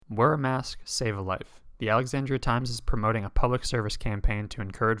Wear a mask, save a life. The Alexandria Times is promoting a public service campaign to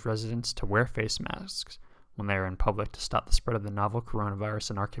encourage residents to wear face masks when they are in public to stop the spread of the novel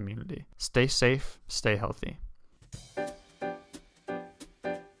coronavirus in our community. Stay safe, stay healthy.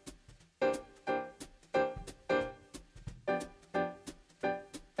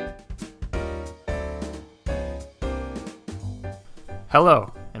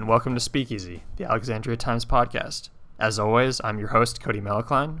 Hello, and welcome to Speakeasy, the Alexandria Times podcast. As always, I'm your host, Cody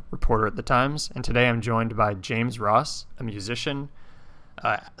Melakline, reporter at the Times, and today I'm joined by James Ross, a musician,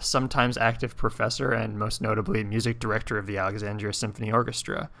 sometimes active professor, and most notably music director of the Alexandria Symphony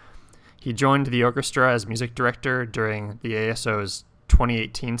Orchestra. He joined the orchestra as music director during the ASO's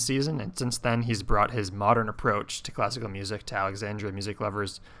 2018 season, and since then he's brought his modern approach to classical music to Alexandria music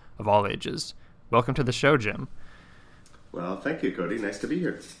lovers of all ages. Welcome to the show, Jim. Well, thank you, Cody. Nice to be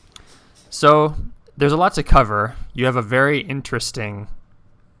here. So, there's a lot to cover. You have a very interesting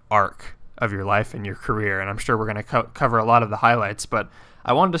arc of your life and your career, and I'm sure we're going to cover a lot of the highlights, but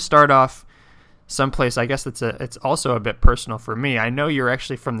I wanted to start off someplace, I guess it's also a bit personal for me. I know you're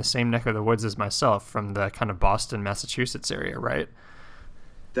actually from the same neck of the woods as myself, from the kind of Boston, Massachusetts area, right?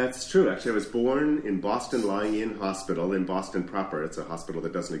 That's true. Actually, I was born in Boston Lying In Hospital, in Boston proper. It's a hospital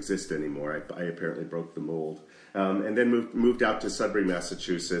that doesn't exist anymore. I apparently broke the mold. And then moved out to Sudbury,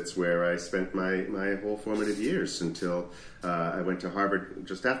 Massachusetts, where I spent my whole formative years until I went to Harvard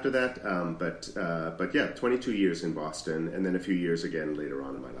just after that. But yeah, 22 years in Boston, and then a few years again later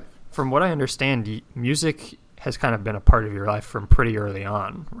on in my life. From what I understand, music has kind of been a part of your life from pretty early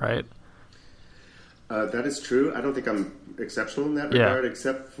on, right? That is true. I don't think I'm exceptional in that regard,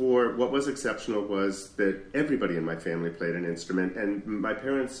 except for what was exceptional was that everybody in my family played an instrument, and my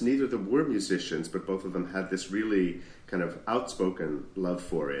parents, neither of them were musicians, but both of them had this really kind of outspoken love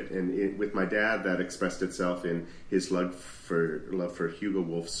for it. And with my dad, that expressed itself in his love for Hugo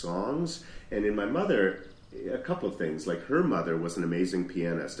Wolf's songs, and in my mother, a couple of things. Like, her mother was an amazing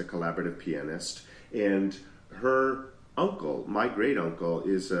pianist, a collaborative pianist, and her uncle, my great uncle,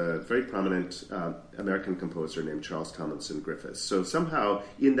 is a very prominent American composer named Charles Tomlinson Griffiths. So somehow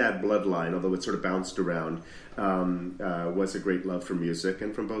in that bloodline, although it sort of bounced around, was a great love for music,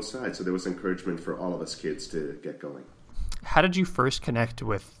 and from both sides. So there was encouragement for all of us kids to get going. How did you first connect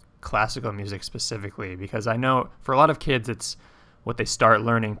with classical music specifically? Because I know for a lot of kids, it's what they start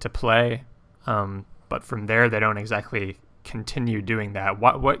learning to play, but from there they don't exactly continue doing that.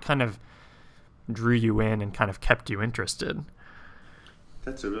 What kind of drew you in and kind of kept you interested?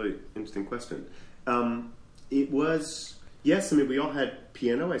 That's a really interesting question. It was, yes, I mean, we all had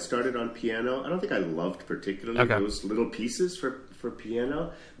piano. I started on piano. I don't think I loved particularly those little pieces for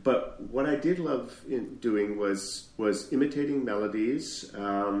piano, but what I did love doing was imitating melodies,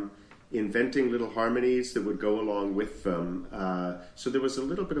 inventing little harmonies that would go along with them. So there was a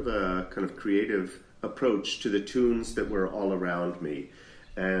little bit of a kind of creative approach to the tunes that were all around me.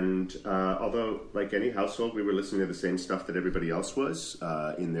 And although, like any household, we were listening to the same stuff that everybody else was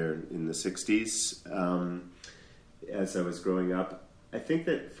in the 60s as I was growing up, I think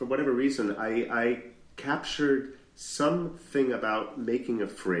that for whatever reason, I captured something about making a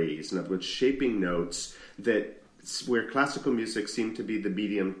phrase, in other words, shaping notes, where classical music seemed to be the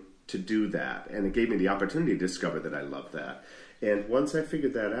medium to do that. And it gave me the opportunity to discover that I loved that. And once I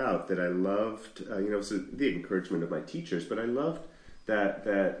figured that out, that I loved, it was the encouragement of my teachers, but I loved that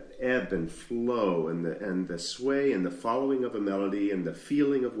ebb and flow and the sway and the following of a melody and the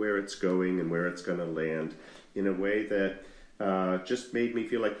feeling of where it's going and where it's going to land in a way that just made me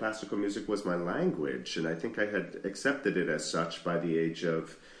feel like classical music was my language. And I think I had accepted it as such by the age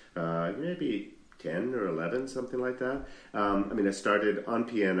of maybe 10 or 11, something like that. I started on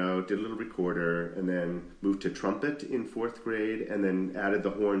piano, did a little recorder, and then moved to trumpet in 4th grade, and then added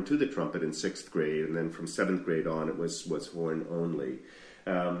the horn to the trumpet in 6th grade, and then from 7th grade on, it was horn only.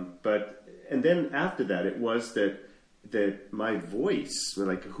 And then after that, it was that my voice,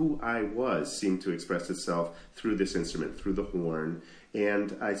 like who I was, seemed to express itself through this instrument, through the horn.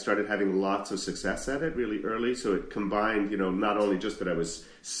 And I started having lots of success at it really early. So it combined, not only just that I was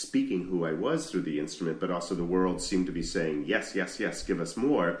speaking who I was through the instrument, but also the world seemed to be saying, yes, yes, yes, give us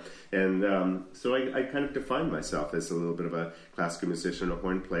more. And so I kind of defined myself as a little bit of a classical musician, a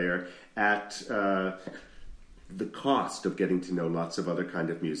horn player, at the cost of getting to know lots of other kind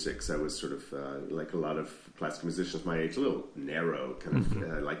of music. So I was sort of, like a lot of classical musicians my age, a little narrow, kind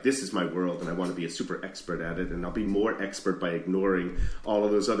of like, this is my world and I want to be a super expert at it, and I'll be more expert by ignoring all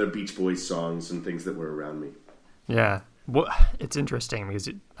of those other Beach Boys songs and things that were around me. Yeah. Well, it's interesting because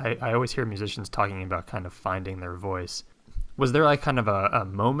I always hear musicians talking about kind of finding their voice. Was there like kind of a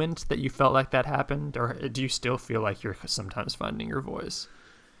moment that you felt like that happened, or do you still feel like you're sometimes finding your voice?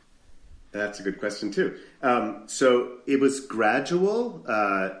 That's a good question, too. So it was gradual,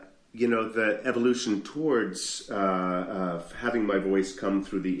 the evolution towards having my voice come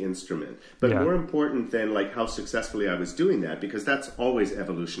through the instrument. But more important than like how successfully I was doing that, because that's always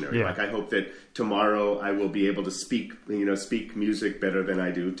evolutionary. Yeah. Like I hope that tomorrow I will be able to speak music better than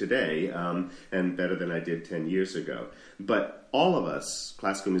I do today, and better than I did 10 years ago. But all of us,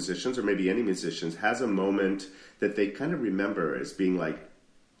 classical musicians, or maybe any musicians, has a moment that they kind of remember as being like,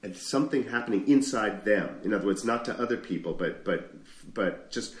 something happening inside them. In other words, not to other people,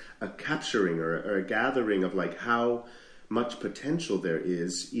 but just a capturing or a gathering of like how much potential there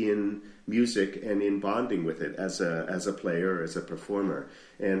is in music and in bonding with it as a player, as a performer.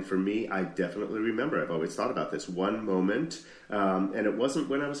 And for me, I definitely remember, I've always thought about this one moment, and it wasn't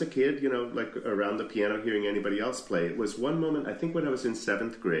when I was a kid, like around the piano hearing anybody else play. It was one moment, I think when I was in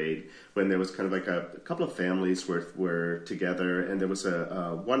 7th grade, when there was kind of like a couple of families were together, and there was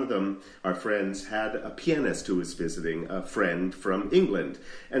one of them, our friends, had a pianist who was visiting a friend from England.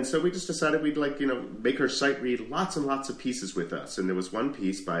 And so we just decided we'd make her sight read lots and lots of pieces with us. And there was one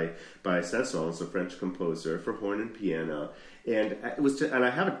piece by Saint-Saëns, a French composer, for horn and piano. And and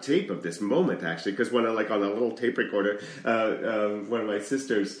I have a tape of this moment actually, because when on a little tape recorder, one of my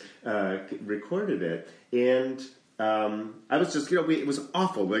sisters recorded it, and I was just it was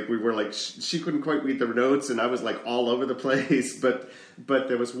awful. Like we were like she couldn't quite read the notes, and I was like all over the place. But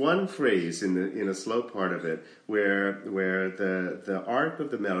there was one phrase in a slow part of it where the arc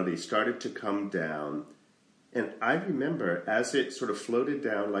of the melody started to come down. And I remember as it sort of floated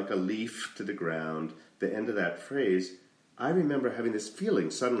down like a leaf to the ground, the end of that phrase, I remember having this feeling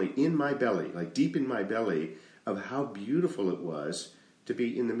suddenly in my belly, like deep in my belly, of how beautiful it was to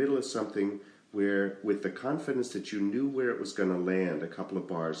be in the middle of something where, with the confidence that you knew where it was going to land a couple of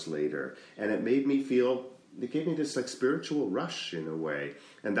bars later. And it gave me this like spiritual rush in a way.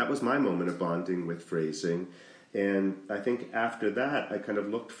 And that was my moment of bonding with phrasing. And I think after that, I kind of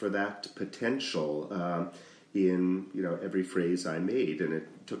looked for that potential in every phrase I made, and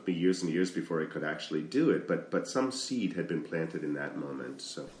it took me years and years before I could actually do it. But some seed had been planted in that moment.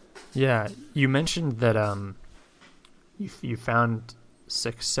 So, yeah, you mentioned that you found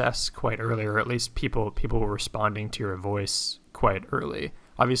success quite early, or at least people were responding to your voice quite early.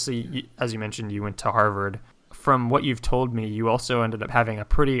 Obviously, as you mentioned, you went to Harvard. From what you've told me, you also ended up having a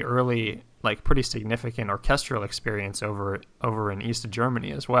pretty early, like pretty significant orchestral experience over in East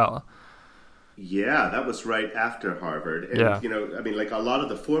Germany as well. Yeah, that was right after Harvard. And, like a lot of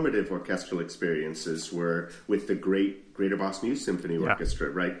the formative orchestral experiences were with the Greater Boston Youth Symphony Orchestra,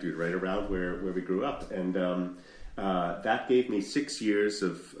 right around where we grew up. And that gave me 6 years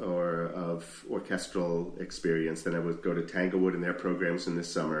of orchestral experience. Then I would go to Tanglewood and their programs in the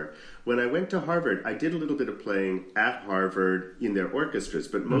summer. When I went to Harvard, I did a little bit of playing at Harvard in their orchestras,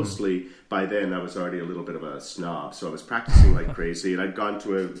 but mostly by then I was already a little bit of a snob. So I was practicing like crazy, and I'd gone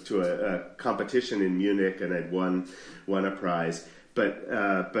to a competition in Munich, and I'd won a prize. But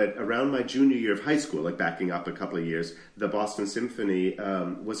around my junior year of high school, like backing up a couple of years, the Boston Symphony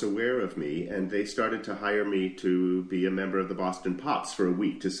was aware of me, and they started to hire me to be a member of the Boston Pops for a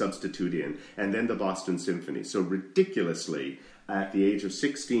week to substitute in, and then the Boston Symphony. So ridiculously, at the age of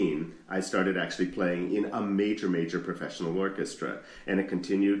 16, I started actually playing in a major professional orchestra, and it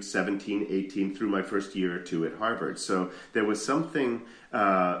continued 17, 18 through my first year or two at Harvard. So there was something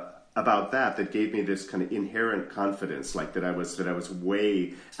about that gave me this kind of inherent confidence, like that I was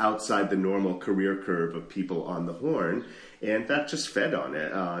way outside the normal career curve of people on the horn, and that just fed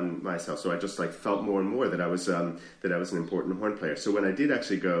on myself. So I just like felt more and more that I was an important horn player. So when I did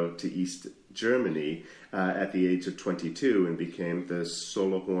actually go to East Germany at the age of 22 and became the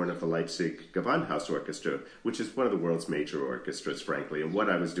solo horn of the Leipzig Gewandhaus Orchestra, which is one of the world's major orchestras, frankly. And what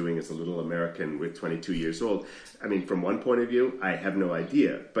I was doing as a little American with 22 years old, I mean, from one point of view, I have no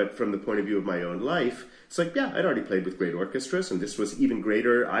idea. But from the point of view of my own life, it's like, yeah, I'd already played with great orchestras, and this was even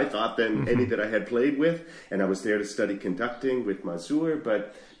greater, I thought, than any that I had played with. And I was there to study conducting with Mazur,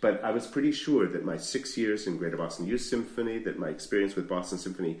 but I was pretty sure that my 6 years in Greater Boston Youth Symphony, that my experience with Boston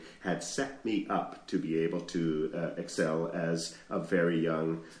Symphony had set me up to be able to excel as a very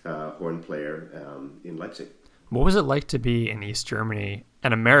young horn player in Leipzig. What was it like to be in East Germany,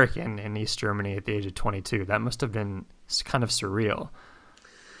 an American in East Germany at the age of 22? That must have been kind of surreal.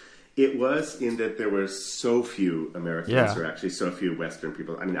 It was, in that there were so few Americans, or actually so few Western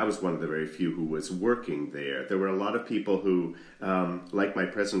people. I mean, I was one of the very few who was working there. There were a lot of people who, like my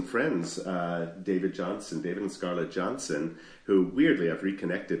present friends, David and Scarlett Johnson, who weirdly I've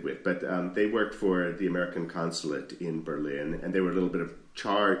reconnected with, but they worked for the American consulate in Berlin, and they were a little bit of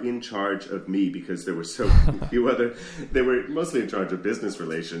in charge of me because there were so few other. They were mostly in charge of business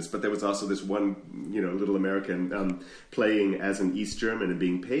relations, but there was also this one, little American playing as an East German and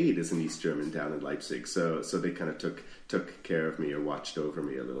being paid as an East German down in Leipzig. So they kind of took care of me or watched over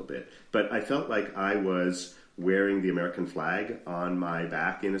me a little bit. But I felt like I was wearing the American flag on my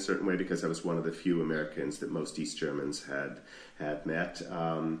back in a certain way because I was one of the few Americans that most East Germans had met.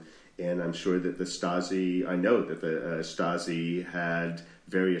 And I'm sure that I know that the Stasi had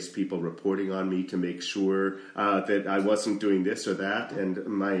various people reporting on me to make sure that I wasn't doing this or that. And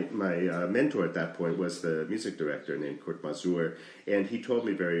my mentor at that point was the music director named Kurt Masur. And he told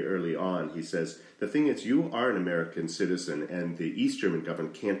me very early on, he says, the thing is, you are an American citizen and the East German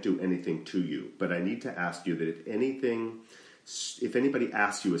government can't do anything to you. But I need to ask you that if anybody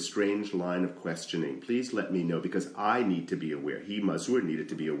asks you a strange line of questioning, please let me know because I need to be aware. Masur needed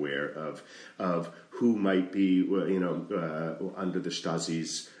to be aware of who might be, under the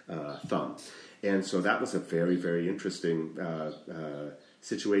Stasi's thumb. And so that was a very, very interesting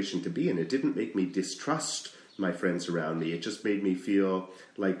situation to be in. It didn't make me distrust my friends around me. It just made me feel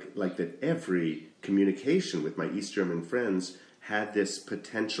like that every communication with my East German friends had this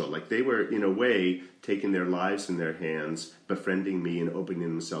potential, like they were in a way taking their lives in their hands, befriending me and opening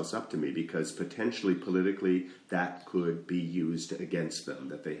themselves up to me because potentially politically that could be used against them,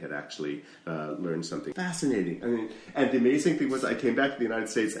 that they had actually learned something fascinating. I mean, and the amazing thing was I came back to the United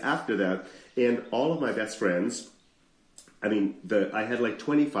States after that and all of my best friends, I had like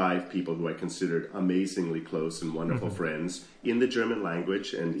 25 people who I considered amazingly close and wonderful friends in the German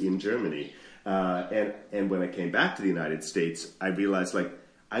language and in Germany. And when I came back to the United States, I realized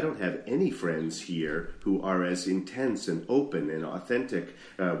I don't have any friends here who are as intense and open and authentic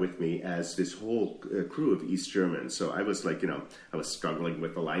with me as this whole crew of East Germans. So I was I was struggling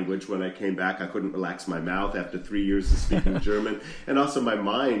with the language when I came back. I couldn't relax my mouth after 3 years of speaking German. And also my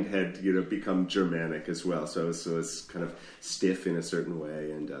mind had, become Germanic as well. So it was kind of stiff in a certain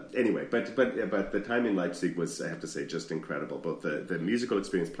way. And anyway, but the time in Leipzig was, I have to say, just incredible. Both the musical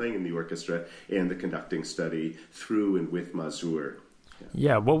experience playing in the orchestra and the conducting study through and with Masur.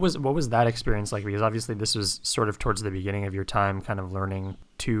 Yeah, what was that experience like? Because obviously this was sort of towards the beginning of your time kind of learning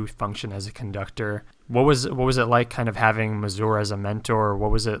to function as a conductor. What was it like kind of having Masur as a mentor?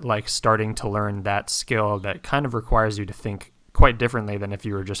 What was it like starting to learn that skill that kind of requires you to think quite differently than if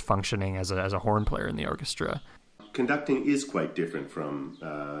you were just functioning as a horn player in the orchestra? Conducting is quite different from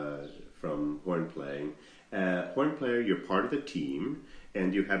horn playing. Horn player, you're part of the team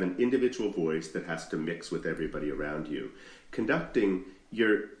and you have an individual voice that has to mix with everybody around you. Conducting,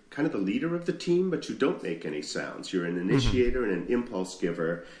 you're kind of the leader of the team, but you don't make any sounds. You're an initiator and an impulse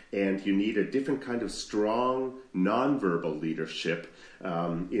giver, and you need a different kind of strong, nonverbal leadership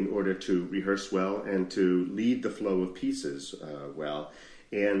in order to rehearse well and to lead the flow of pieces well.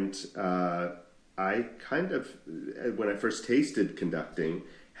 And I kind of, when I first tasted conducting,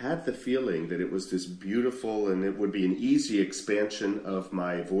 had the feeling that it was this beautiful and it would be an easy expansion of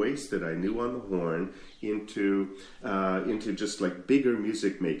my voice that I knew on the horn into just like bigger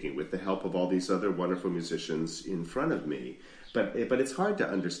music making with the help of all these other wonderful musicians in front of me. But it's hard to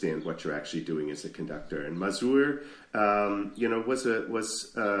understand what you're actually doing as a conductor. And Masur,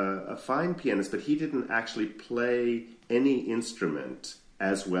 was a fine pianist, but he didn't actually play any instrument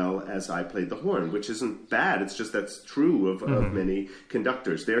as well as I played the horn, which isn't bad. It's just that's true of many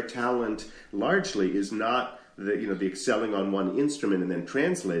conductors. Their talent largely is not the excelling on one instrument and then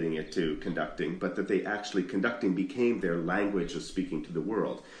translating it to conducting, but that they actually conducting became their language of speaking to the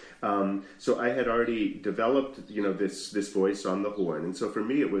world. So I had already developed, this voice on the horn, and so for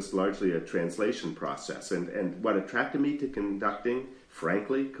me it was largely a translation process. And what attracted me to conducting,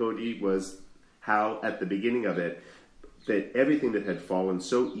 frankly, Cody, was how at the beginning of it, that everything that had fallen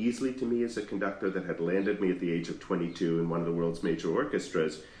so easily to me as a conductor, that had landed me at the age of 22 in one of the world's major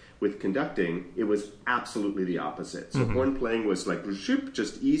orchestras, with conducting, it was absolutely the opposite. So horn playing was like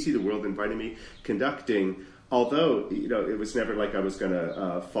just easy, the world invited me. Conducting, although it was never like I was going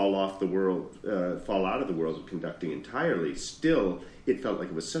to fall out of the world of conducting entirely, still it felt like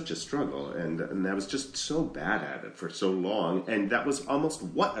it was such a struggle, and I was just so bad at it for so long, and that was almost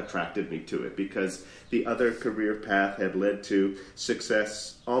what attracted me to it, because the other career path had led to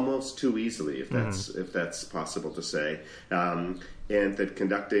success almost too easily, if that's possible to say, and that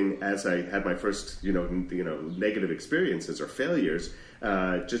conducting, as I had my first negative experiences or failures,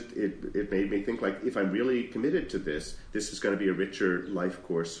 it made me think, like, if I'm really committed to this is going to be a richer life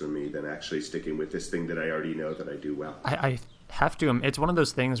course for me than actually sticking with this thing that I already know that I do well. I have to. It's one of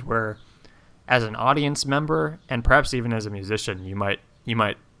those things where, as an audience member, and perhaps even as a musician, you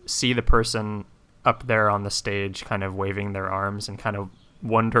might see the person up there on the stage, kind of waving their arms and kind of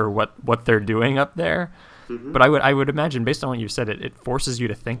wonder what they're doing up there. Mm-hmm. But I would imagine, based on what you said, it forces you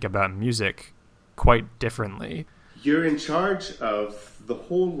to think about music quite differently. You're in charge of the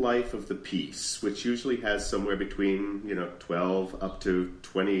whole life of the piece, which usually has somewhere between 12 up to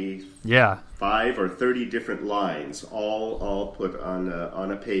 25 or 30 different lines, all put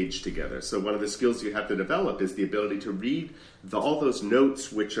on a page together. So one of the skills you have to develop is the ability to read all those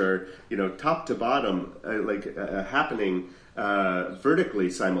notes, which are top to bottom, happening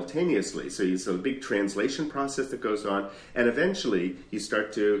vertically simultaneously. So it's a big translation process that goes on, and eventually you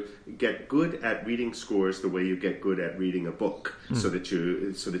start to get good at reading scores the way you get good at reading a book, so that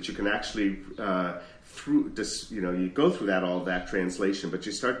you can actually through this, you go through all of that translation, but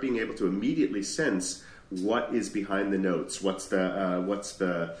you start being able to immediately sense what is behind the notes, what's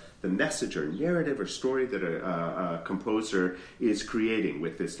the message or narrative or story that a composer is creating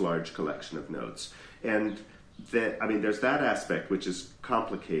with this large collection of notes. And there's that aspect, which is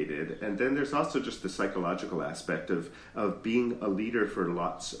complicated, and then there's also just the psychological aspect of being a leader for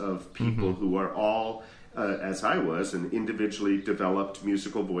lots of people who are all, as I was, and individually developed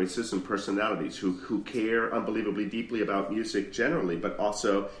musical voices and personalities who care unbelievably deeply about music generally, but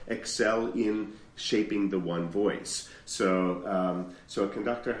also excel in shaping the one voice. So a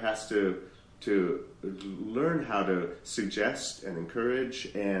conductor has to learn how to suggest and encourage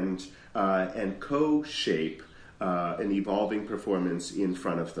and co-shape an evolving performance in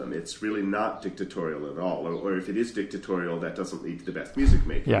front of them. It's really not dictatorial at all, or if it is dictatorial, that doesn't lead to the best music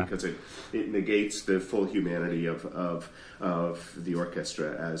making, because it negates the full humanity of the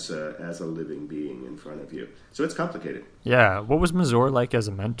orchestra as a living being in front of you. So it's complicated. Yeah. What was Mazur like as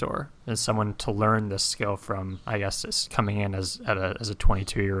a mentor, as someone to learn this skill from, I guess, just coming in as a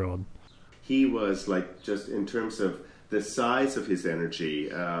 22-year-old? He was just in terms of the size of his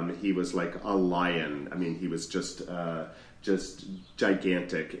energy, he was like a lion. I mean, he was just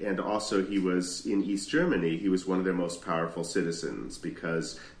gigantic. And also he was, in East Germany, he was one of their most powerful citizens,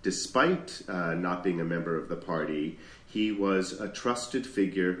 because despite not being a member of the party, he was a trusted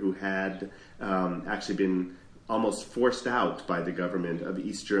figure who had actually been almost forced out by the government of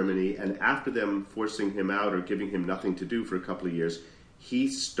East Germany. And after them forcing him out or giving him nothing to do for a couple of years, he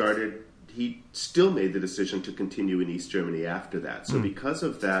still made the decision to continue in East Germany after that. So because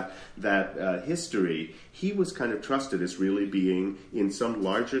of that history, he was kind of trusted as really being, in some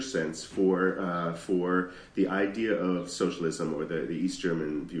larger sense, for the idea of socialism, or the East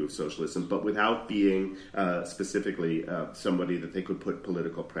German view of socialism, but without being specifically somebody that they could put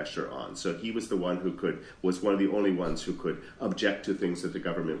political pressure on. So he was the one was one of the only ones who could object to things that the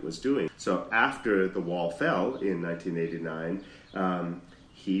government was doing. So after the wall fell in 1989,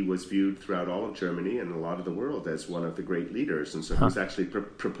 he was viewed throughout all of Germany and a lot of the world as one of the great leaders. And so he was actually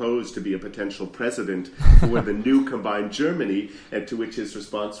proposed to be a potential president for the new combined Germany, and to which his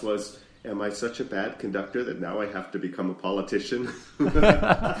response was, "Am I such a bad conductor that now I have to become a politician?"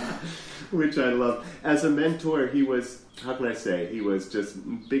 Which I love. As a mentor, he was, how can I say, he was just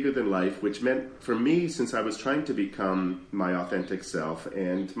bigger than life, which meant for me, since I was trying to become my authentic self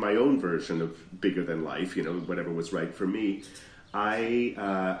and my own version of bigger than life, whatever was right for me,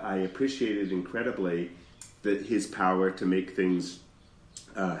 I appreciated incredibly his power to make things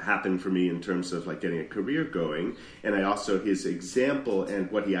happen for me in terms of getting a career going, and his example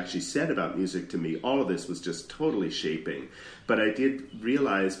and what he actually said about music to me. All of this was just totally shaping. But I did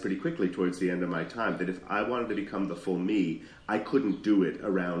realize pretty quickly towards the end of my time that if I wanted to become the full me, I couldn't do it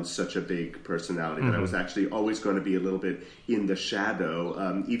around such a big personality. That I was actually always going to be a little bit in the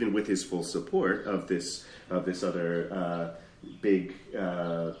shadow, even with his full support of this other big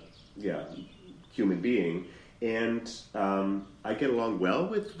human being. And I get along well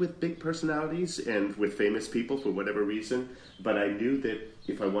with big personalities and with famous people for whatever reason, but I knew that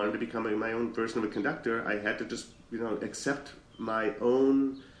if I wanted to become my own version of a conductor, I had to just accept my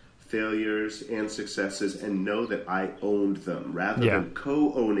own failures and successes and know that I owned them, rather than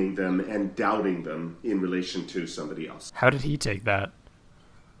co-owning them and doubting them in relation to somebody else. How did he take that?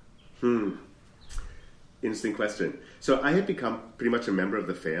 Interesting question. So I had become pretty much a member of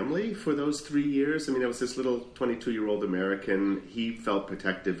the family for those 3 years. I mean, I was this little 22-year-old American. He felt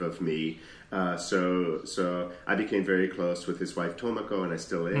protective of me. So I became very close with his wife Tomoko, and I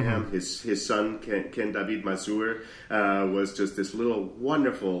still am. His son Ken David Mazur was just this little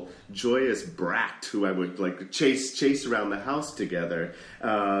wonderful, joyous brat who I would chase around the house together.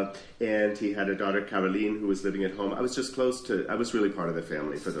 And he had a daughter Caroline who was living at home. I was really part of the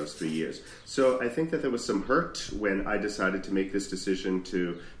family for those 3 years. So I think that there was some hurt when I decided to make this decision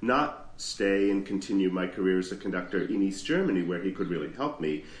to not stay and continue my career as a conductor in East Germany, where he could really help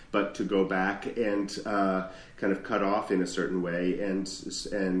me, but to go back and kind of cut off in a certain way and just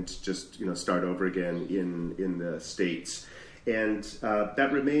start over again in the States, and that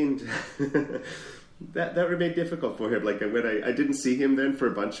remained. That remained difficult for him. Like when I didn't see him then for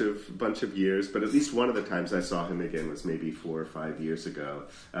a bunch of years, but at least one of the times I saw him again was maybe 4 or 5 years ago,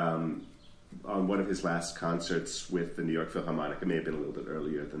 on one of his last concerts with the New York Philharmonic. It may have been a little bit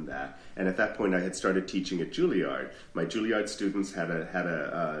earlier than that. And at that point, I had started teaching at Juilliard. My Juilliard students had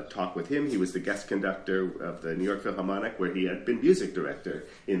a talk with him. He was the guest conductor of the New York Philharmonic, where he had been music director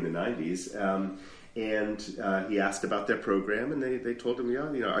in the 90s. And he asked about their program, and they told him,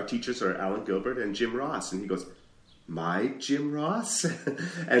 our teachers are Alan Gilbert and Jim Ross. And he goes, my Jim Ross?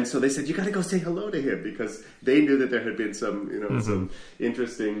 And so they said, you got to go say hello to him, because they knew that there had been some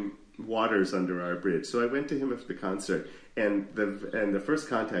interesting waters under our bridge. So I went to him after the concert, and the first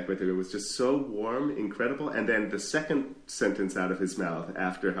contact with him was just so warm, incredible. And then the second sentence out of his mouth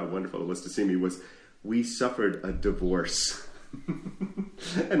after how wonderful it was to see me was, we suffered a divorce.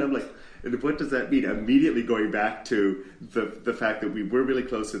 And I'm like, what does that mean? Immediately going back to the fact that we were really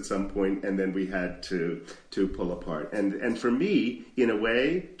close at some point, and then we had to pull apart. And for me, in a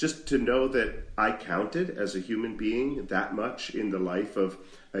way, just to know that I counted as a human being that much in the life of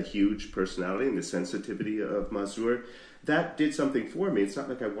a huge personality and the sensitivity of Mazur, that did something for me. It's not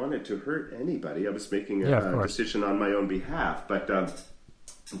like I wanted to hurt anybody. I was making a decision on my own behalf, but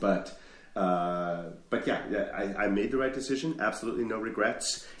yeah, I made the right decision. Absolutely no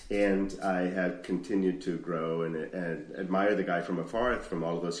regrets. And I have continued to grow and admire the guy from afar from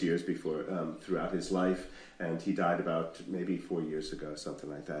all of those years before, throughout his life. And he died about maybe 4 years ago, something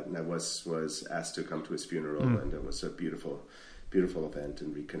like that. And I was asked to come to his funeral, and it was a beautiful, beautiful event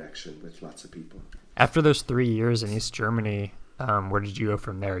and reconnection with lots of people. After those 3 years in East Germany, where did you go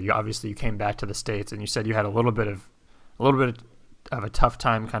from there? You came back to the States, and you said you had a little bit of a tough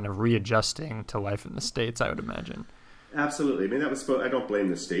time kind of readjusting to life in the States, I would imagine. Absolutely. I mean, I don't blame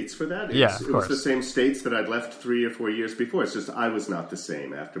the States for that. It was the same States that I'd left 3 or 4 years before. It's just I was not the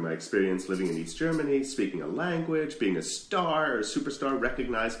same after my experience living in East Germany, speaking a language, being a star, a superstar,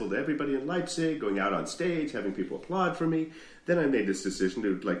 recognizable to everybody in Leipzig, going out on stage, having people applaud for me. Then I made this decision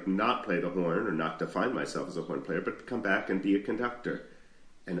to not play the horn, or not define myself as a horn player, but to come back and be a conductor.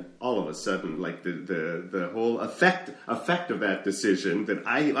 And all of a sudden, like the whole effect of that decision that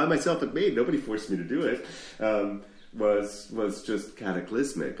I myself had made, nobody forced me to do it, was just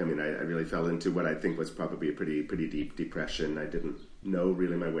cataclysmic. I mean, I really fell into what I think was probably a pretty deep depression. I didn't know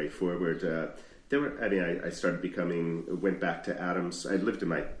really my way forward. I went back to Adams. I lived in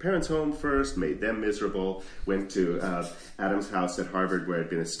my parents' home first, made them miserable, went to Adams' house at Harvard, where I'd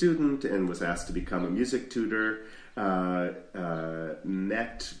been a student, and was asked to become a music tutor.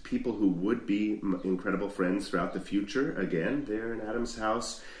 Met people who would be incredible friends throughout the future, again, there in Adams'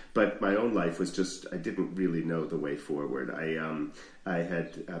 house. But my own life was just, I didn't really know the way forward. I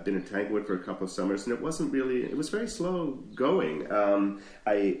had been in Tanglewood for a couple of summers, and it was very slow going.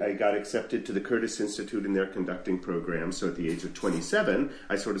 I got accepted to the Curtis Institute in their conducting program, so at the age of 27,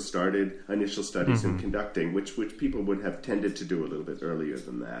 I sort of started initial studies in conducting, which people would have tended to do a little bit earlier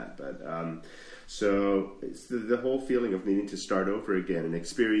than that. But so it's the whole feeling of needing to start over again and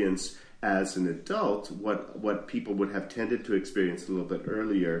experience as an adult what people would have tended to experience a little bit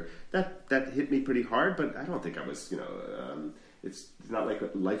earlier, that hit me pretty hard. But I don't think I was, it's not like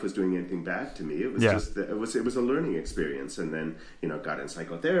life was doing anything bad to me. It was just it was a learning experience, and then got in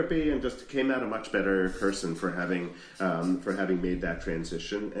psychotherapy and just came out a much better person for having made that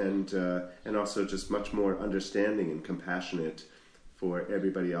transition, and also just much more understanding and compassionate for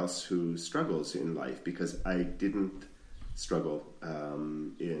everybody else who struggles in life, because I didn't struggle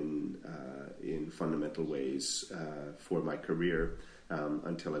in fundamental ways for my career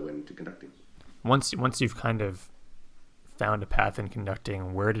until I went into conducting. Once you've kind of found a path in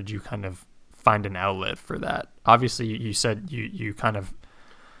conducting, where did you kind of find an outlet for that? Obviously, you said you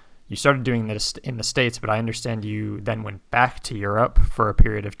started doing this in the States, but I understand you then went back to Europe for a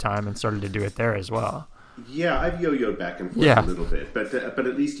period of time and started to do it there as well. Yeah, I've yo-yoed back and forth a little bit, but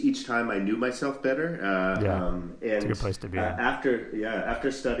at least each time I knew myself better. And it's a good place to be.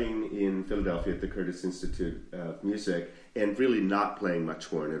 After studying in Philadelphia at the Curtis Institute of Music and really not playing much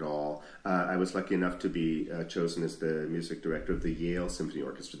horn at all, I was lucky enough to be chosen as the music director of the Yale Symphony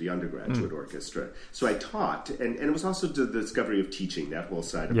Orchestra, the undergraduate orchestra. So I taught, and it was also the discovery of teaching, that whole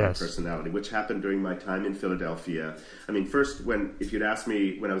side of my personality, which happened during my time in Philadelphia. I mean, first, if you'd asked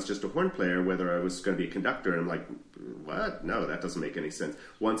me when I was just a horn player whether I was going to be a conductor, I'm like, what? No, that doesn't make any sense.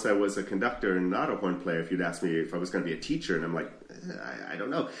 Once I was a conductor and not a horn player, if you'd asked me if I was going to be a teacher, and I'm like, I don't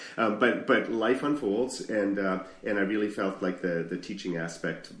know. But life unfolds, and I really felt like the teaching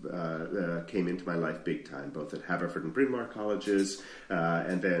aspect came into my life big time, both at Haverford and Bryn Mawr colleges,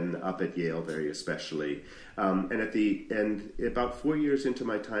 and then up at Yale very especially. And about 4 years into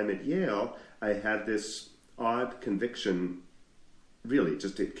my time at Yale, I had this odd conviction. Really,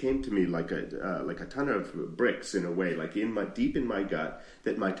 just it came to me like a ton of bricks in a way, like deep in my gut,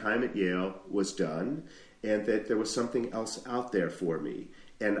 that my time at Yale was done, and that there was something else out there for me.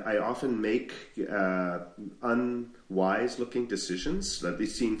 And I often make unwise-looking decisions that they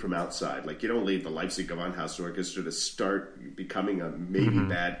seen from outside. Like, you don't leave the Leipzig Gewandhaus Orchestra to start becoming a maybe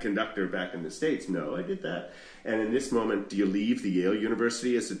bad conductor back in the States. No, I did that. And in this moment, do you leave the Yale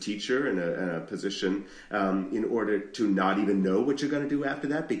University as a teacher in a position in order to not even know what you're going to do after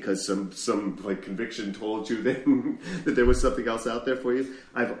that because some like conviction told you then that there was something else out there for you?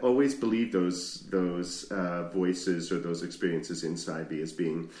 I've always believed those voices or those experiences inside me as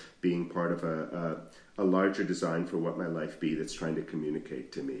being part of a larger design for what my life be that's trying to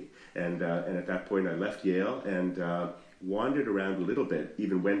communicate to me. And at that point, I left Yale and wandered around a little bit.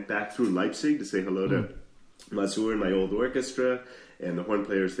 Even went back through Leipzig to say hello to Mazur and my old orchestra, and the horn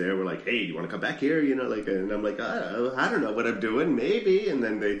players there were like, "Hey, you want to come back here?" And I'm like, I don't know what I'm doing, maybe. And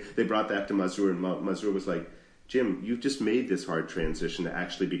then they brought that to Mazur, and Mazur was like, "Jim, you've just made this hard transition to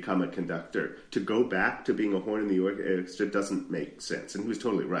actually become a conductor. To go back to being a horn in the orchestra doesn't make sense." And he was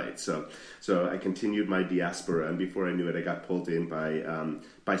totally right. So I continued my diaspora, and before I knew it, I got pulled in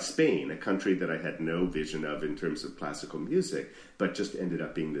by Spain, a country that I had no vision of in terms of classical music, but just ended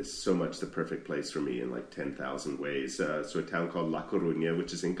up being so much the perfect place for me in like 10,000 ways. So a town called La Coruña,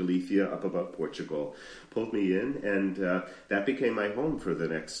 which is in Galicia, up above Portugal, pulled me in, and that became my home for the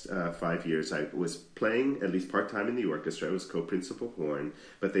next 5 years. I was playing at least part-time in the orchestra. I was co-principal horn,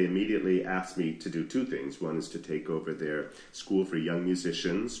 but they immediately asked me to do two things. One is to take over their school for young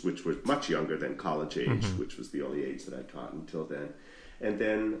musicians, which was much younger than college age, which was the only age that I taught until then. And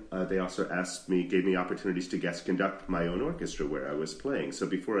then they also gave me opportunities to guest conduct my own orchestra where I was playing. So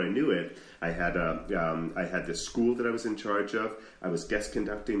before I knew it, I had this school that I was in charge of. I was guest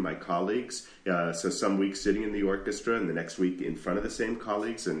conducting my colleagues. So some weeks sitting in the orchestra, and the next week in front of the same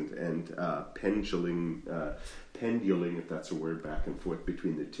colleagues, and pendulum, if that's a word, back and forth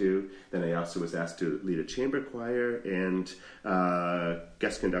between the two. Then I also was asked to lead a chamber choir and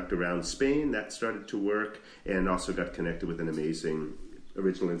guest conduct around Spain. That started to work, and also got connected with an amazing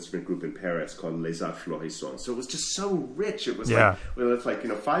original instrument group in Paris called Les Arts Florissants. So it was just so rich. It was like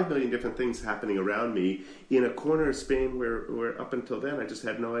 5 million different things happening around me in a corner of Spain where up until then I just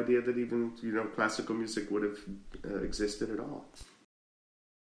had no idea that even classical music would have existed at all.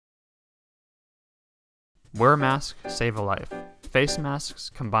 Wear a mask, save a life. Face masks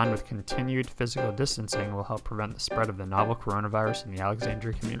combined with continued physical distancing will help prevent the spread of the novel coronavirus in the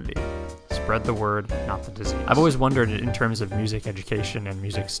Alexandria community. Spread the word, not the disease. I've always wondered in terms of music education and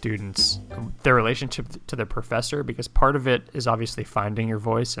music students, their relationship to the professor, because part of it is obviously finding your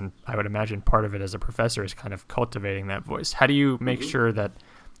voice, and I would imagine part of it as a professor is kind of cultivating that voice. How do you make sure that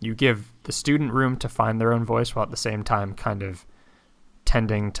you give the student room to find their own voice while at the same time kind of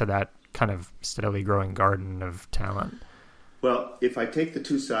tending to that kind of steadily growing garden of talent? Well, if I take the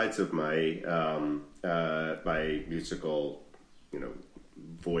two sides of my my musical,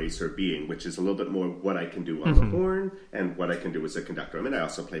 voice or being, which is a little bit more what I can do on the horn and what I can do as a conductor. I mean, I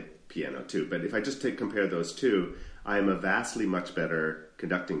also play piano too, but if I just compare those two, I am a vastly much better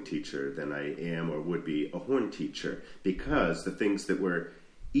conducting teacher than I am or would be a horn teacher, because the things that were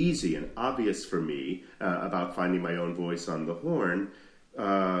easy and obvious for me about finding my own voice on the horn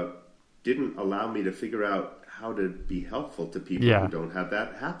didn't allow me to figure out how to be helpful to people who don't have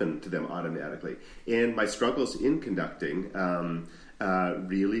that happen to them automatically. And my struggles in conducting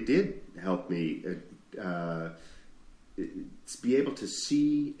really did help me be able to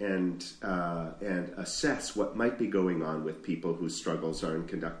see and assess what might be going on with people whose struggles are in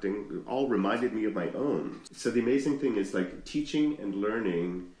conducting. It all reminded me of my own. So the amazing thing is, like, teaching and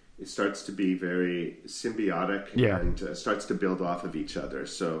learning, it starts to be very symbiotic and starts to build off of each other.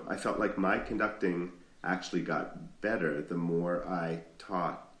 So I felt like my conducting actually got better the more I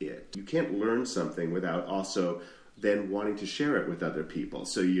taught it. You can't learn something without also then wanting to share it with other people.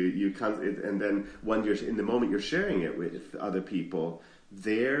 So you come, and then when you're in the moment you're sharing it with other people,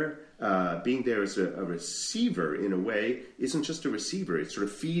 being there as a receiver in a way isn't just a receiver. It sort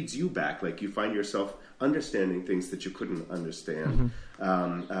of feeds you back. Like, you find yourself understanding things that you couldn't understand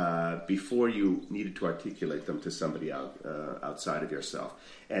before you needed to articulate them to somebody outside of yourself.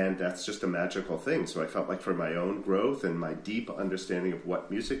 And that's just a magical thing. So I felt like for my own growth and my deep understanding of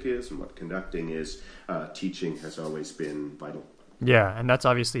what music is and what conducting is, teaching has always been vital. Yeah, and that's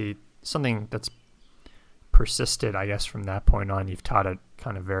obviously something that's persisted, I guess, from that point on. You've taught at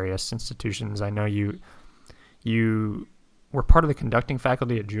kind of various institutions. I know you were part of the conducting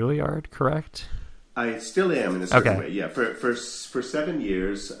faculty at Juilliard, correct? I still am in a certain way. Yeah, for 7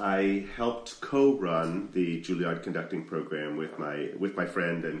 years, I helped co-run the Juilliard conducting program with my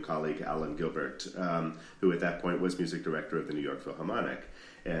friend and colleague Alan Gilbert, who at that point was music director of the New York Philharmonic.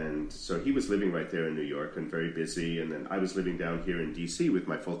 And so he was living right there in New York and very busy. And then I was living down here in D.C. with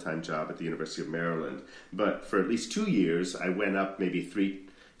my full-time job at the University of Maryland. But for at least 2 years, I went up maybe three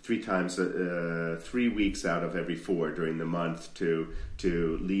times, 3 weeks out of every 4 during the month to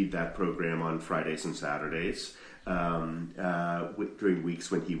lead that program on Fridays and Saturdays during weeks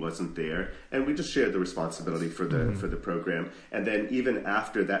when he wasn't there, and we just shared the responsibility for the program. And then even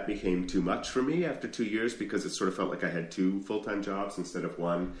after that became too much for me after 2 years, because it sort of felt like I had 2 full-time jobs instead of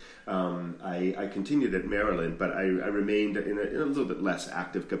 1. I continued at Maryland, but I remained in a little bit less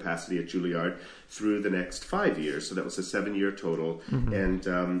active capacity at Juilliard through the next 5 years. So that was a 7-year total.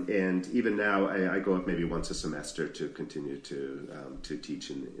 And even now I go up maybe once a semester to continue to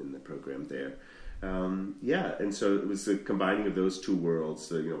teach in the program there. And so it was the combining of those two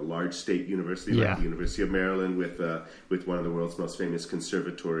worlds, a large state university like the University of Maryland with one of the world's most famous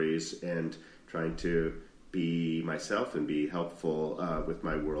conservatories, and trying to be myself and be helpful with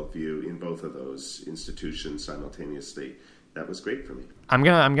my worldview in both of those institutions simultaneously. That was great for me. I'm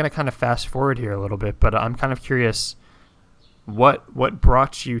gonna kind of fast forward here a little bit, but I'm kind of curious, what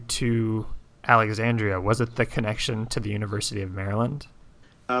brought you to Alexandria? Was it the connection to the University of Maryland?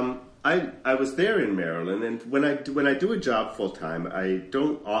 I was there in Maryland, and when I do a job full time, I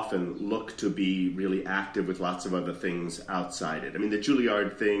don't often look to be really active with lots of other things outside it. I mean, the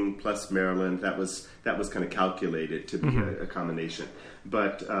Juilliard thing plus Maryland, that was kind of calculated to be a combination.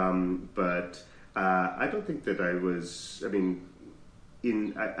 But I don't think that I was. I mean,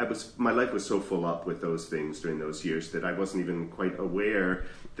 my life was so full up with those things during those years that I wasn't even quite aware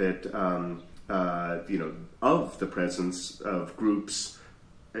that of the presence of groups.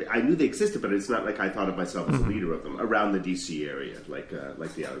 I knew they existed, but it's not like I thought of myself as a leader of them around the D.C. area, like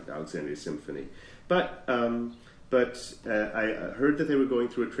the Alexandria Symphony. But I heard that they were going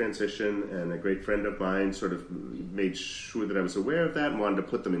through a transition, and a great friend of mine sort of made sure that I was aware of that and wanted to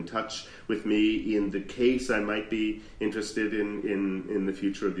put them in touch with me in the case I might be interested in the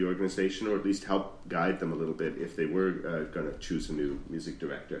future of the organization, or at least help guide them a little bit if they were going to choose a new music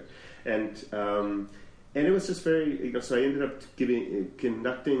director. And it was just very, so I ended up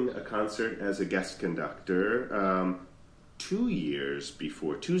conducting a concert as a guest conductor 2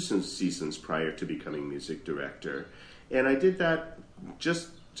 seasons prior to becoming music director. And I did that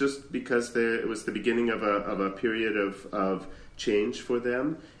just because it was the beginning of a period of change for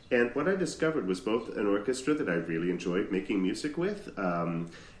them. And what I discovered was both an orchestra that I really enjoyed making music with, and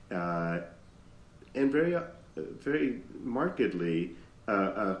very, very markedly,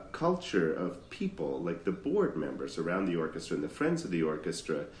 a culture of people, like the board members around the orchestra and the friends of the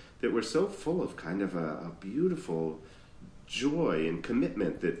orchestra, that were so full of kind of a beautiful joy and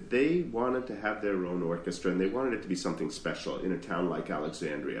commitment that they wanted to have their own orchestra, and they wanted it to be something special in a town like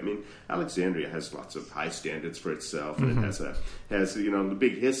Alexandria. I mean, Alexandria has lots of high standards for itself, and it has the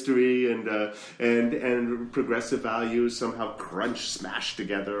big history and progressive values somehow smashed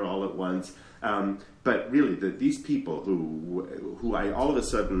together all at once. But really, these people who I all of a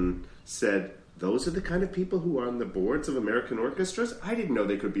sudden said, those are the kind of people who are on the boards of American orchestras? I didn't know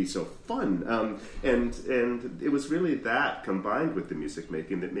they could be so fun. And it was really that, combined with the music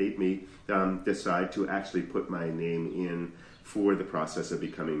making, that made me decide to actually put my name in for the process of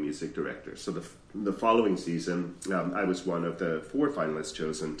becoming music director. So the following season, I was one of the 4 finalists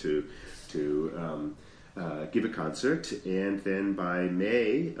chosen to give a concert, and then by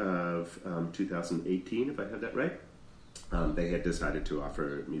May of 2018, if I have that right, they had decided to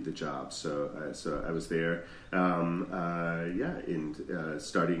offer me the job. So I was there,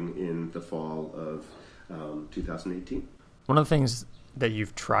 starting in the fall of 2018. One of the things that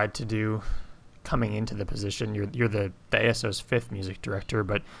you've tried to do coming into the position, you're the ASO's 5th music director,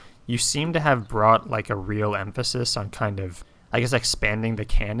 but you seem to have brought like a real emphasis on kind of, I guess, expanding the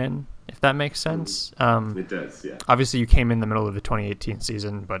canon, if that makes sense. It does, yeah. Obviously, you came in the middle of the 2018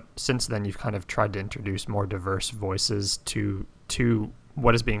 season, but since then, you've kind of tried to introduce more diverse voices to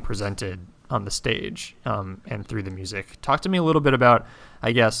what is being presented on the stage and through the music. Talk to me a little bit about,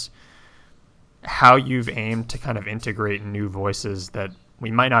 I guess, how you've aimed to kind of integrate new voices that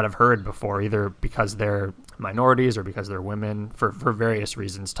we might not have heard before, either because they're minorities or because they're women, for various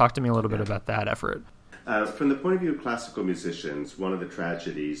reasons. Talk to me a little bit about that effort. From the point of view of classical musicians, one of the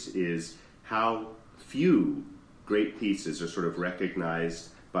tragedies is how few great pieces are sort of recognized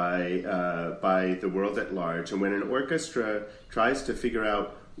by the world at large. And when an orchestra tries to figure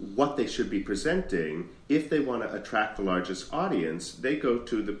out what they should be presenting, if they want to attract the largest audience, they go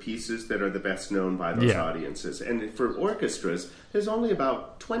to the pieces that are the best known by those audiences. And for orchestras, there's only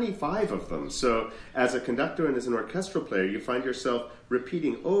about 25 of them. So as a conductor and as an orchestral player, you find yourself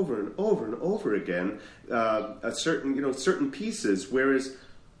repeating over and over and over again certain pieces, whereas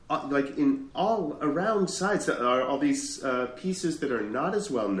like in all around sides are all these pieces that are not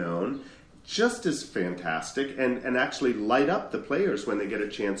as well known, just as fantastic, and actually light up the players when they get a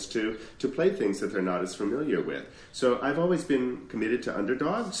chance to play things that they're not as familiar with. So I've always been committed to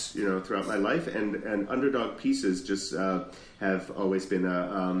underdogs, throughout my life, and underdog pieces just have always been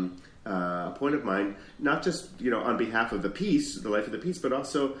a point of mine, not just on behalf of the piece, the life of the piece, but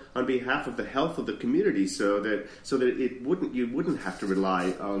also on behalf of the health of the community, so that you wouldn't have to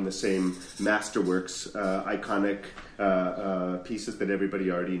rely on the same masterworks, iconic pieces that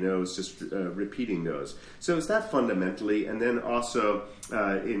everybody already knows, just repeating those. So it's that fundamentally, and then also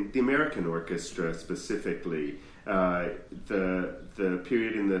in the American orchestra specifically, the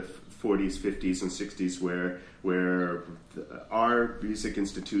period in the 40s, 50s, and 60s where our music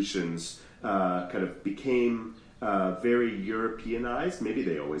institutions kind of became very Europeanized. Maybe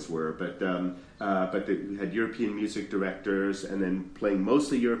they always were, but they had European music directors, and then playing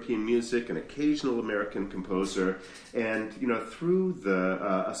mostly European music, an occasional American composer, and through the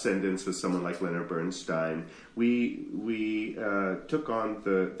ascendance of someone like Leonard Bernstein, we took on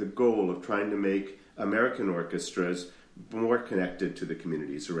the goal of trying to make American orchestras more connected to the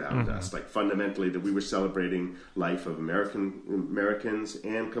communities around us. Like fundamentally that we were celebrating life of Americans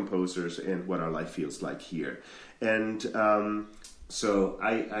and composers and what our life feels like here. And so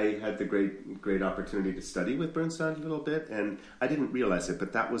I had the great opportunity to study with Bernstein a little bit, and I didn't realize it,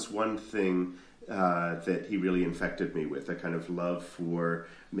 but that was one thing that he really infected me with, a kind of love for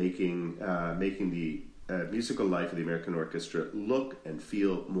making the musical life of the American orchestra look and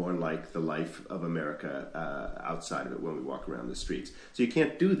feel more like the life of America outside of it when we walk around the streets. So you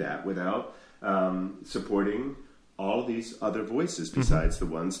can't do that without supporting all these other voices besides the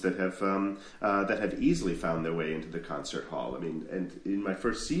ones that have easily found their way into the concert hall. I mean, and in my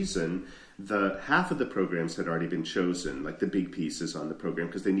first season, half of the programs had already been chosen, like the big pieces on the program,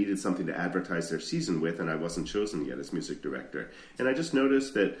 because they needed something to advertise their season with, and I wasn't chosen yet as music director. And I just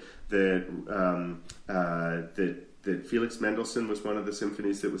noticed that Felix Mendelssohn was one of the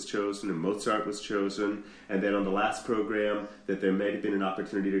symphonies that was chosen, and Mozart was chosen, and then on the last program that there may have been an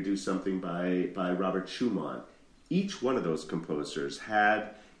opportunity to do something by Robert Schumann. Each one of those composers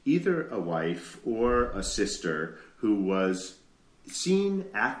had either a wife or a sister who was seen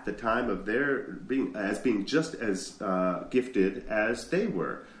at the time of their being just as gifted as they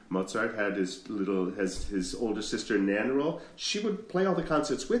were. Mozart had his older sister Nannerl. She would play all the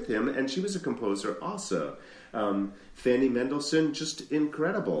concerts with him, and she was a composer also. Fanny Mendelssohn, just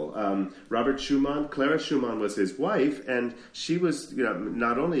incredible. Robert Schumann, Clara Schumann was his wife, and she was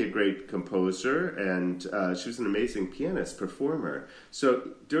not only a great composer, and she was an amazing pianist, performer. So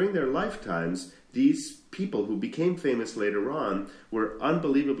during their lifetimes, these people who became famous later on were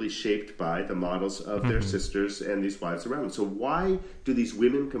unbelievably shaped by the models of their sisters and these wives around them. So why do these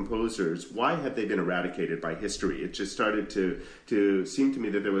women composers, why have they been eradicated by history? It just started to seem to me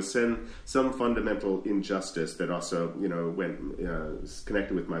that there was some fundamental injustice that also, went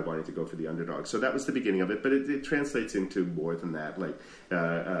connected with my wanting to go for the underdog. So that was the beginning of it, but it translates into more than that, like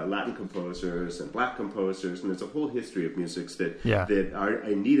Latin composers and black composers, and there's a whole history of musics that are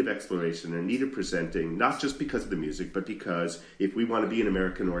in need of exploration and in need of presenting, not just because of the music, but because if we want to be an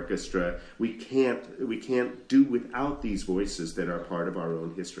American orchestra, we can't do without these voices that are part of our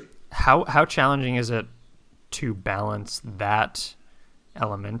own history. How challenging is it to balance that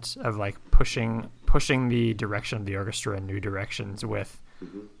element of like pushing the direction of the orchestra in new directions with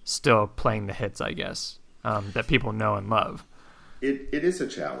still playing the hits, I guess, that people know and love? It is a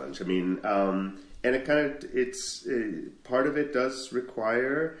challenge. I mean, and part of it does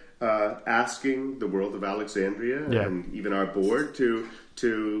require asking the world of Alexandria and even our board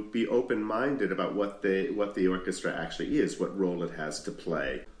to be open-minded about what the orchestra actually is, what role it has to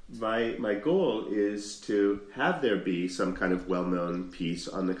play. my goal is to have there be some kind of well-known piece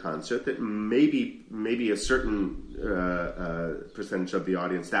on the concert that maybe a certain percentage of the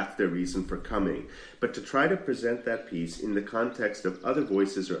audience, that's their reason for coming, but to try to present that piece in the context of other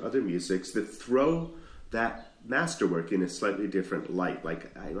voices or other musics that throw that masterwork in a slightly different light.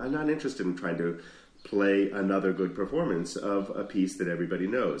 Like, I'm not interested in trying to play another good performance of a piece that everybody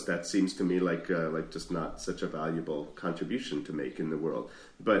knows. That seems to me like just not such a valuable contribution to make in the world.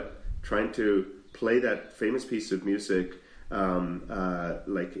 But trying to play that famous piece of music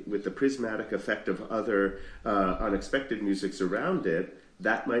like with the prismatic effect of other unexpected musics around it,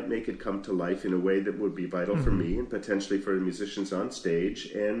 that might make it come to life in a way that would be vital for me and potentially for the musicians on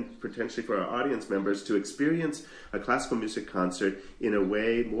stage and potentially for our audience members to experience a classical music concert in a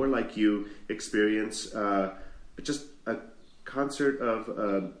way more like you experience just a concert of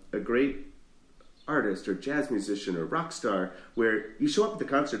a great artist or jazz musician or rock star, where you show up at the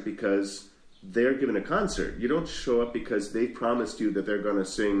concert because they're giving a concert. You don't show up because they promised you that they're going to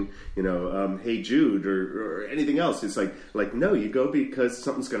sing, Hey Jude or anything else. It's like no, you go because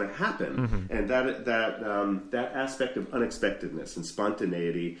something's going to happen, and that aspect of unexpectedness and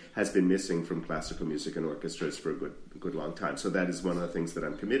spontaneity has been missing from classical music and orchestras for a good long time. So that is one of the things that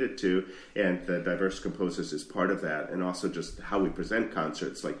I'm committed to, and the Diverse Composers is part of that, and also just how we present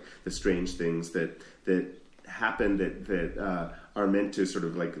concerts, like the strange things that happen that are meant to sort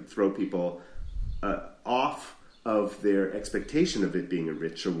of like throw people off of their expectation of it being a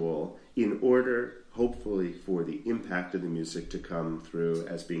ritual, in order, hopefully, for the impact of the music to come through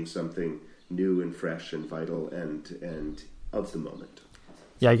as being something new and fresh and vital and of the moment.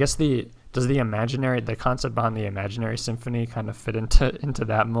 Yeah, I guess does the concept behind the Imaginary Symphony kind of fit into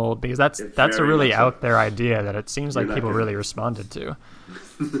that mold? Because that's a really out there idea that it seems like people really responded to.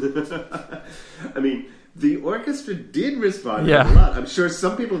 I mean, the orchestra did respond a lot. I'm sure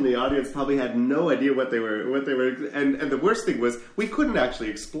some people in the audience probably had no idea what they were, and the worst thing was we couldn't actually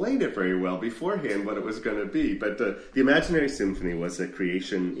explain it very well beforehand what it was going to be. But the Imaginary Symphony was a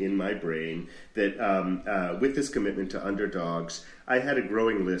creation in my brain that, with this commitment to underdogs, I had a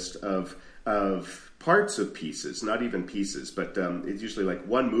growing list of parts of pieces, not even pieces, but it's usually like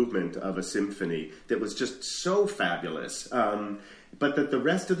one movement of a symphony that was just so fabulous. But that the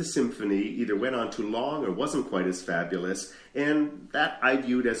rest of the symphony either went on too long or wasn't quite as fabulous, and that I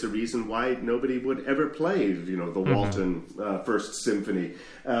viewed as a reason why nobody would ever play, the Walton First Symphony.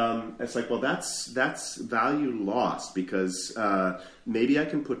 It's like, well, that's value lost, because maybe I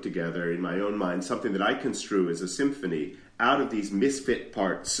can put together in my own mind something that I construe as a symphony out of these misfit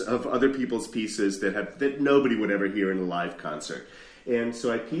parts of other people's pieces that nobody would ever hear in a live concert. And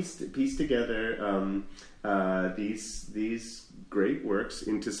so I pieced together these great works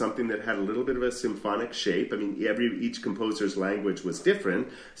into something that had a little bit of a symphonic shape. I mean, each composer's language was different,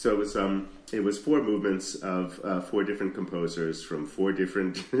 so it was 4 movements of 4 different composers from 4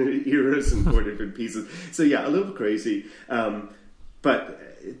 different eras and 4 different pieces. So yeah, a little crazy.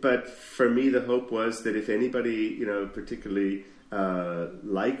 But for me, the hope was that if anybody, particularly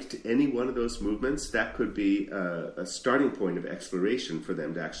liked any one of those movements, that could be a starting point of exploration for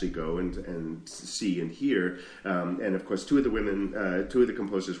them to actually go and see and hear. And of course, 2 of the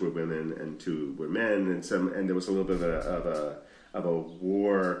composers were women and 2 were men, and there was a little bit of a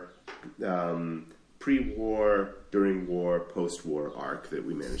war, pre-war, during war, post-war arc that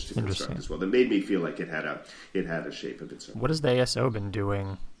we managed to construct as well. That made me feel like it had a shape of its own. What has the ASO been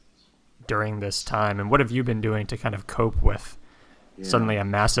doing during this time, and what have you been doing to kind of cope with suddenly a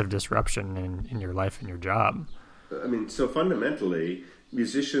massive disruption in your life and your job? I mean, so fundamentally,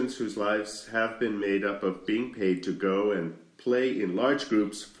 musicians whose lives have been made up of being paid to go and play in large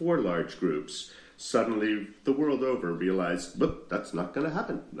groups for large groups, suddenly the world over realized, look, that's not going to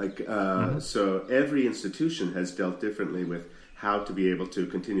happen. So every institution has dealt differently with how to be able to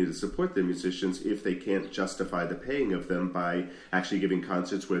continue to support their musicians if they can't justify the paying of them by actually giving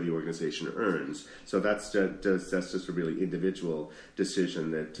concerts where the organization earns. So that's just a really individual decision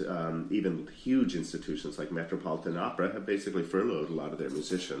that even huge institutions like Metropolitan Opera have basically furloughed a lot of their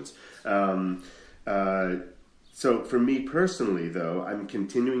musicians. So for me personally, though, I'm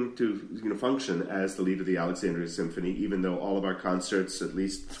continuing to function as the lead of the Alexandria Symphony, even though all of our concerts, at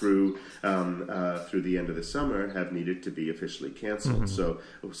least through the end of the summer, have needed to be officially canceled. So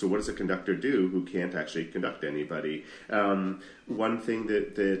what does a conductor do who can't actually conduct anybody? One thing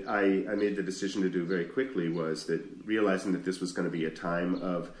that I made the decision to do very quickly was that, realizing that this was going to be a time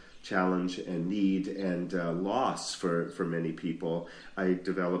of challenge and need and loss for many people, I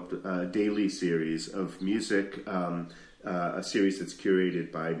developed a daily series of music, a series that's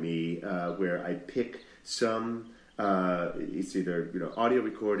curated by me, where I pick some it's either audio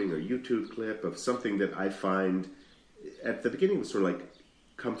recording or YouTube clip of something that I find at the beginning was sort of like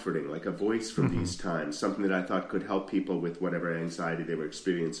comforting, like a voice from these times, something that I thought could help people with whatever anxiety they were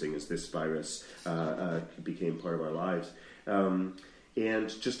experiencing as this virus became part of our lives. And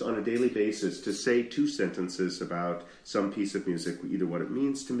just on a daily basis to say 2 sentences about some piece of music, either what it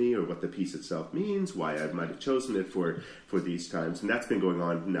means to me or what the piece itself means, why I might have chosen it for these times. And that's been going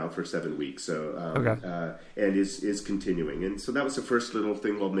on now for 7 weeks, so and is continuing. And so that was the first little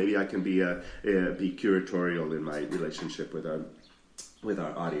thing. Well, maybe I can be curatorial in my relationship with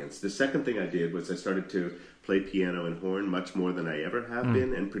our audience. The second thing I did was I started to play piano and horn much more than I ever have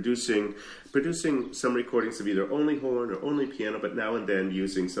been, and producing some recordings of either only horn or only piano, but now and then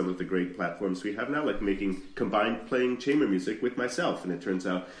using some of the great platforms we have now, like combined playing chamber music with myself. And it turns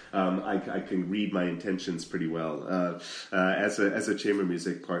out I can read my intentions pretty well as a chamber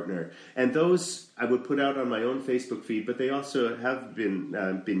music partner. And those I would put out on my own Facebook feed, but they also have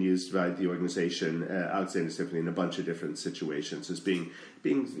been used by the organization Alexandria Symphony in a bunch of different situations, as being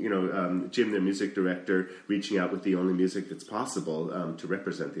Jim, their music director, reaching out with the only music that's possible to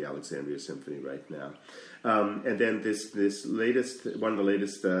represent the Alexandria Symphony right now. And then this latest, one of the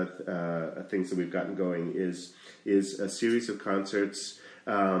latest things that we've gotten going is a series of concerts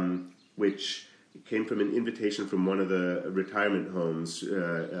which came from an invitation from one of the retirement homes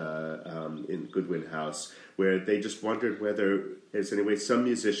in Goodwin House, where they just wondered whether there's any way some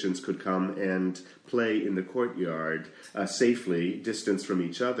musicians could come and play in the courtyard safely, distanced from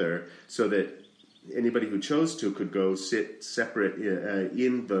each other, so that anybody who chose to could go sit separate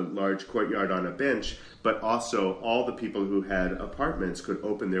in the large courtyard on a bench, but also all the people who had apartments could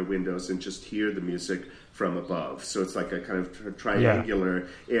open their windows and just hear the music from above. So it's like a kind of triangular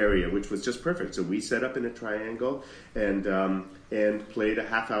area, which was just perfect. So we set up in a triangle and played a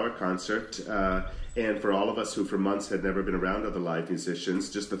half-hour concert. And for all of us who for months had never been around other live musicians,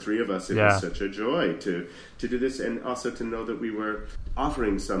 just the 3 of us, it was such a joy to do this, and also to know that we were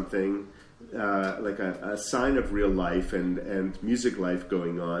offering something like a sign of real life and music life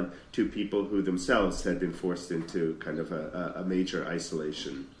going on to people who themselves had been forced into kind of a major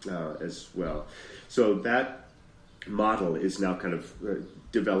isolation as well. So that model is now kind of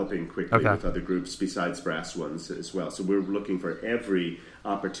developing quickly with other groups besides brass ones as well. So we're looking for every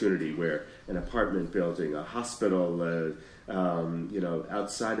opportunity where an apartment building, a hospital,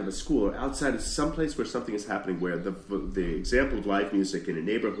 outside of a school, or outside of some place where something is happening, where the example of live music in a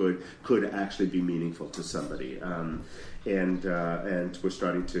neighborhood could actually be meaningful to somebody, and we're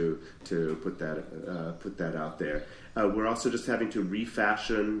starting to put that out there. We're also just having to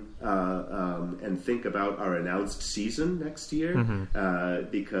refashion and think about our announced season next year,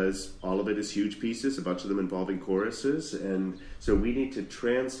 because all of it is huge pieces, a bunch of them involving choruses, and so we need to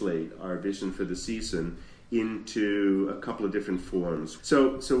translate our vision for the season into a couple of different forms.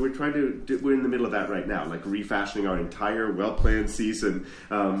 So we're in the middle of that right now, like refashioning our entire well-planned season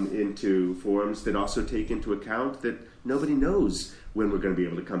into forms that also take into account that nobody knows when we're going to be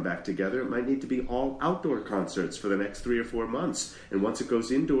able to come back together. It might need to be all outdoor concerts for the next 3 or 4 months. And once it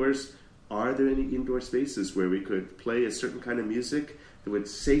goes indoors, are there any indoor spaces where we could play a certain kind of music where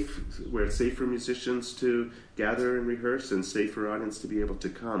it's safe for musicians to gather and rehearse and safe for audience to be able to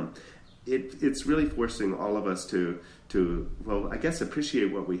come? It's really forcing all of us to well, I guess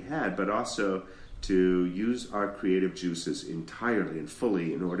appreciate what we had, but also to use our creative juices entirely and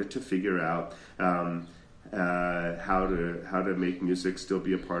fully in order to figure out how to make music still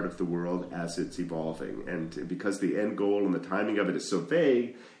be a part of the world as it's evolving. And because the end goal and the timing of it is so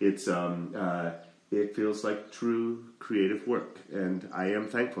vague, it feels like true creative work. And I am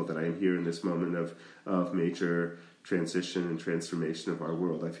thankful that I am here in this moment of major transition and transformation of our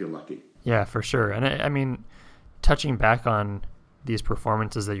world. I feel lucky. Yeah, for sure. And I mean, touching back on these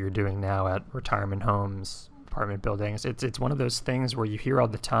performances that you're doing now at retirement homes, apartment buildings, it's one of those things where you hear all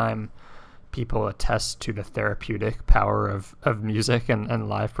the time people attest to the therapeutic power of music and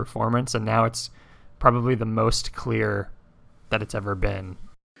live performance, and now it's probably the most clear that it's ever been.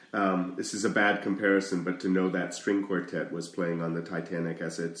 This is a bad comparison, but to know that string quartet was playing on the Titanic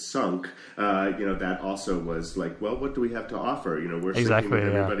as it sunk, that also was like, well, what do we have to offer? We're sinking with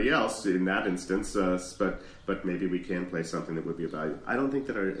everybody else in that instance, but maybe we can play something that would be of value. I don't think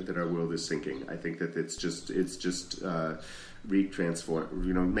that our world is sinking. I think that it's just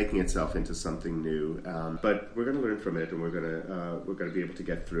retransform, making itself into something new. But we're going to learn from it, and we're going to be able to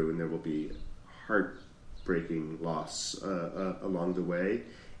get through, and there will be heartbreaking loss along the way.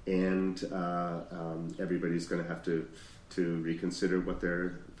 And everybody's going to have to reconsider what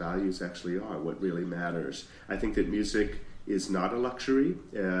their values actually are, what really matters. I think that music is not a luxury.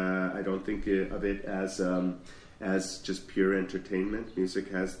 I don't think of it as as just pure entertainment.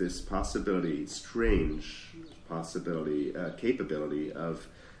 Music has this possibility, strange possibility, capability of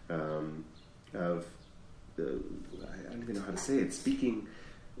I don't even know how to say it,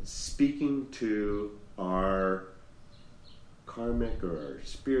 speaking to our karmic or our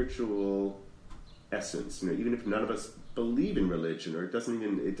spiritual essence. Even if none of us believe in religion, or it's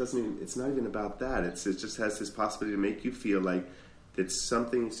not even about that. It just has this possibility to make you feel like that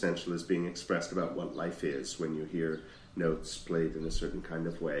something essential is being expressed about what life is when you hear notes played in a certain kind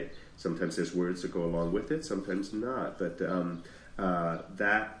of way. Sometimes there's words that go along with it, sometimes not. But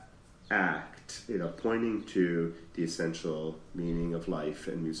that act, pointing to the essential meaning of life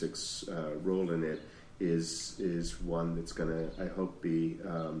and music's role in it, is one that's going to, I hope, be,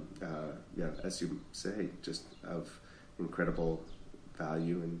 as you say, just of incredible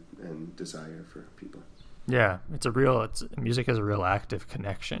value and desire for people. Yeah, music is a real active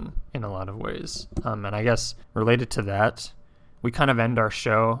connection in a lot of ways. And I guess related to that, we kind of end our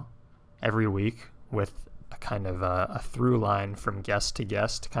show every week with a kind of a through line from guest to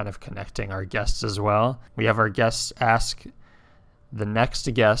guest, kind of connecting our guests as well. We have our guests ask the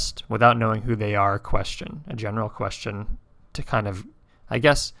next guest, without knowing who they are, a general question to kind of, I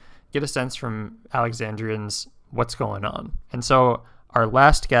guess, get a sense from Alexandrians what's going on. And so our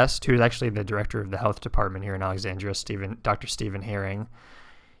last guest, who is actually the director of the health department here in Alexandria, Dr. Stephen Herring,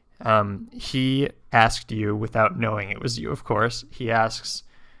 he asked you, without knowing it was you, of course, he asks,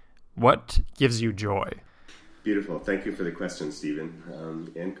 what gives you joy? Beautiful. Thank you for the question, Stephen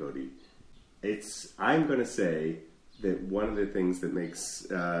and Cody. I'm going to say that one of the things that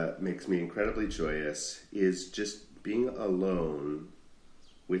makes me incredibly joyous is just being alone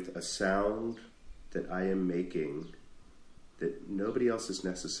with a sound that I am making that nobody else is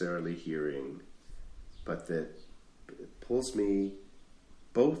necessarily hearing, but that pulls me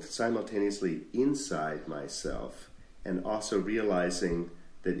both simultaneously inside myself and also realizing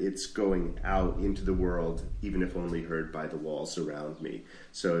that it's going out into the world, even if only heard by the walls around me.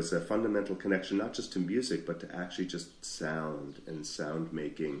 So it's a fundamental connection, not just to music, but to actually just sound and sound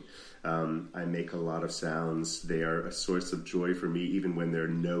making. I make a lot of sounds. They are a source of joy for me, even when they're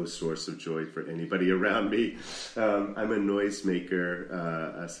no source of joy for anybody around me. I'm a noise maker,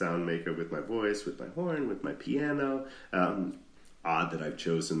 a sound maker with my voice, with my horn, with my piano. Odd that I've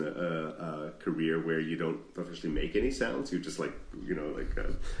chosen a career where you don't officially make any sounds. You just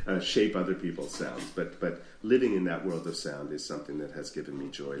shape other people's sounds. But living in that world of sound is something that has given me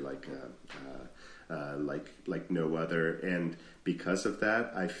joy like no other. And because of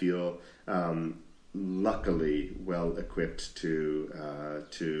that, I feel luckily well equipped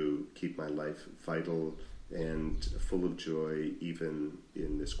to keep my life vital and full of joy, even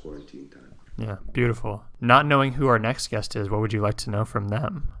in this quarantine time. Yeah, beautiful. Not knowing who our next guest is, what would you like to know from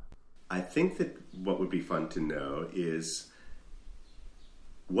them? I think that what would be fun to know is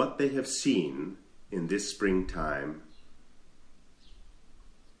what they have seen in this springtime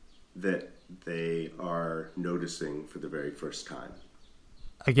that they are noticing for the very first time.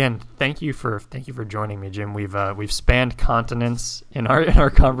 Again, thank you for joining me, Jim. We've spanned continents in our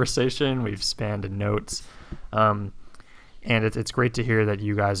conversation. We've spanned notes. And it's great to hear that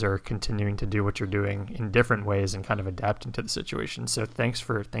you guys are continuing to do what you're doing in different ways and kind of adapting to the situation. So thanks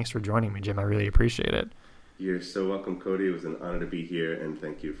for joining me, Jim. I really appreciate it. You're so welcome, Cody. It was an honor to be here, and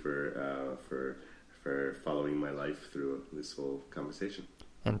thank you for following my life through this whole conversation.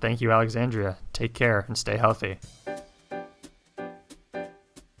 And thank you, Alexandria. Take care and stay healthy.